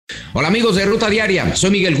Hola amigos de Ruta Diaria,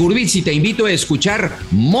 soy Miguel Gurbitz y te invito a escuchar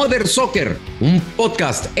Mother Soccer, un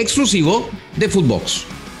podcast exclusivo de Footbox.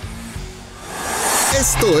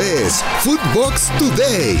 Esto es Footbox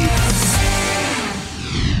Today.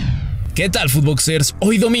 ¿Qué tal, Footboxers?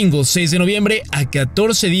 Hoy domingo 6 de noviembre, a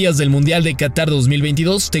 14 días del Mundial de Qatar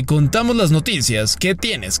 2022, te contamos las noticias que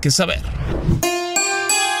tienes que saber.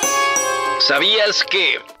 ¿Sabías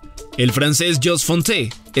que el francés Jos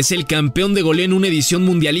Fontaine es el campeón de goleo en una edición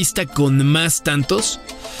mundialista con más tantos?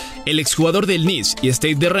 El exjugador del Nice y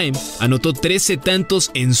Stade de Reims anotó 13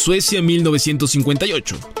 tantos en Suecia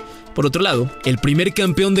 1958. Por otro lado, el primer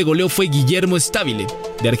campeón de goleo fue Guillermo Stabile,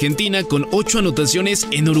 de Argentina, con 8 anotaciones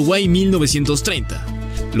en Uruguay 1930.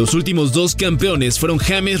 Los últimos dos campeones fueron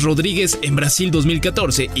James Rodríguez en Brasil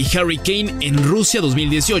 2014 y Harry Kane en Rusia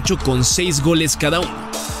 2018 con 6 goles cada uno.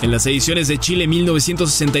 En las ediciones de Chile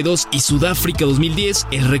 1962 y Sudáfrica 2010,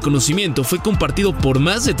 el reconocimiento fue compartido por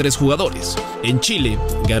más de 3 jugadores. En Chile,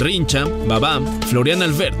 Garrincha, Babá, Florian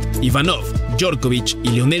Albert, Ivanov, Djorkovic y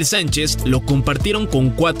Leonel Sánchez lo compartieron con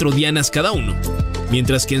 4 dianas cada uno.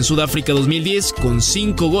 Mientras que en Sudáfrica 2010, con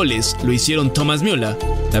 5 goles, lo hicieron Thomas Müller,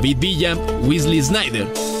 David Villa, Wesley Sneijder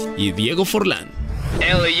y Diego Forlán.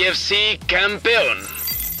 LAFC campeón.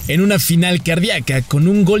 En una final cardíaca, con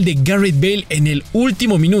un gol de Gareth Bale en el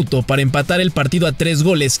último minuto para empatar el partido a 3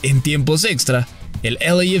 goles en tiempos extra, el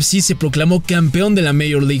LAFC se proclamó campeón de la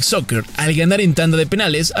Major League Soccer al ganar en tanda de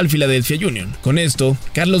penales al Philadelphia Union. Con esto,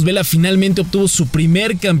 Carlos Vela finalmente obtuvo su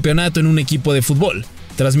primer campeonato en un equipo de fútbol,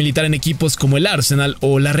 tras militar en equipos como el Arsenal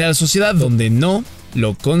o la Real Sociedad, donde no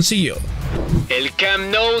lo consiguió. El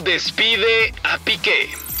Camp Nou despide a Piqué.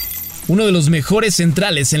 Uno de los mejores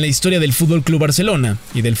centrales en la historia del FC Barcelona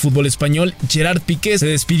y del fútbol español, Gerard Piqué, se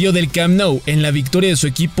despidió del Camp Nou en la victoria de su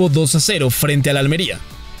equipo 2-0 frente al Almería.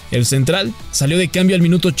 El central salió de cambio al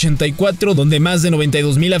minuto 84, donde más de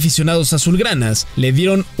 92,000 aficionados azulgranas le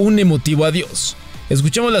dieron un emotivo adiós.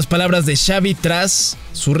 Escuchemos las palabras de Xavi tras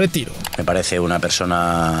su retiro. Me parece una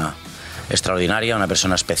persona extraordinaria, una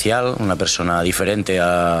persona especial, una persona diferente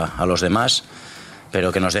a los demás,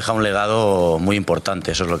 pero que nos deja un legado muy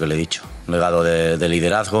importante, eso es lo que le he dicho. Un legado de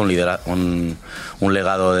liderazgo, un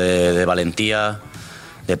legado de valentía,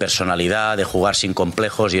 de personalidad, de jugar sin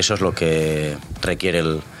complejos, y eso es lo que requiere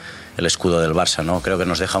el escudo del Barça, ¿no? Creo que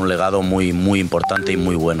nos deja un legado muy, muy importante y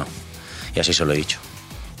muy bueno, y así se lo he dicho.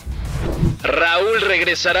 Raúl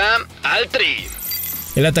regresará al Tri.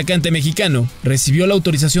 El atacante mexicano recibió la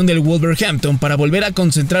autorización del Wolverhampton para volver a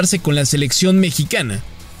concentrarse con la selección mexicana,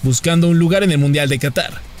 buscando un lugar en el Mundial de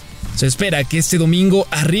Qatar. Se espera que este domingo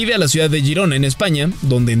arribe a la ciudad de Girona, en España,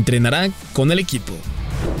 donde entrenará con el equipo.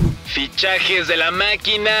 Fichajes de la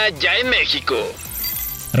máquina ya en México.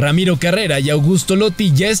 Ramiro Carrera y Augusto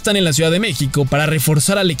Lotti ya están en la Ciudad de México para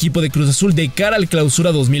reforzar al equipo de Cruz Azul de cara al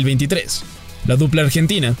Clausura 2023. La dupla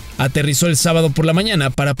argentina aterrizó el sábado por la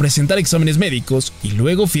mañana para presentar exámenes médicos y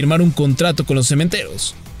luego firmar un contrato con los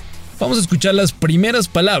cementeros. Vamos a escuchar las primeras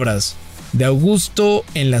palabras de Augusto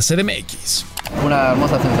en la CDMX. Una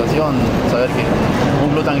hermosa sensación saber que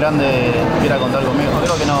un club tan grande quiera contar conmigo.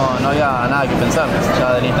 Creo que no había nada que pensar,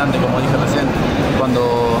 ya del instante, como dije recién,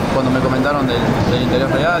 cuando me comentaron del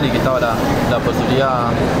interés real y que estaba la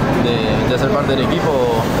posibilidad de ser parte del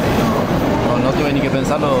equipo, no tuve ni que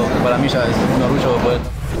pensarlo, para mí ya es un orgullo poder.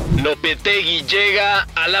 Lopetegui llega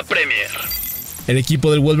a la Premier. El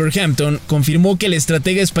equipo del Wolverhampton confirmó que el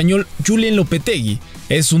estratega español Julen Lopetegui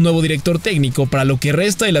es un nuevo director técnico para lo que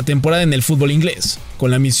resta de la temporada en el fútbol inglés,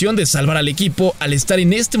 con la misión de salvar al equipo al estar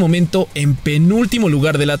en este momento en penúltimo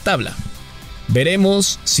lugar de la tabla.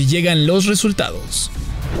 Veremos si llegan los resultados.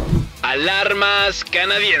 Alarmas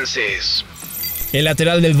canadienses. El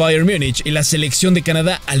lateral del Bayern Múnich y la selección de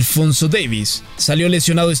Canadá, Alphonso Davies, salió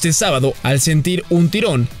lesionado este sábado al sentir un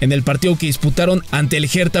tirón en el partido que disputaron ante el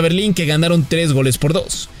Hertha Berlín, que ganaron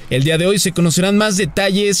 3-2. El día de hoy se conocerán más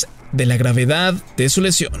detalles de la gravedad de su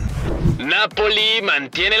lesión. Napoli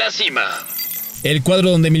mantiene la cima. El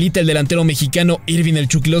cuadro donde milita el delantero mexicano Irving El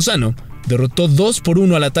Chucky Lozano derrotó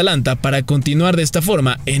 2-1 al Atalanta para continuar de esta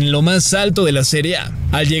forma en lo más alto de la Serie A,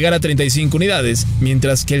 al llegar a 35 unidades,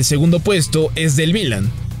 mientras que el segundo puesto es del Milan,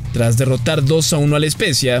 tras derrotar 2-1 al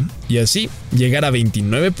Spezia y así llegar a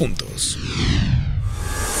 29 puntos.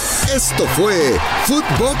 Esto fue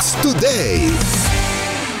Footbox Today.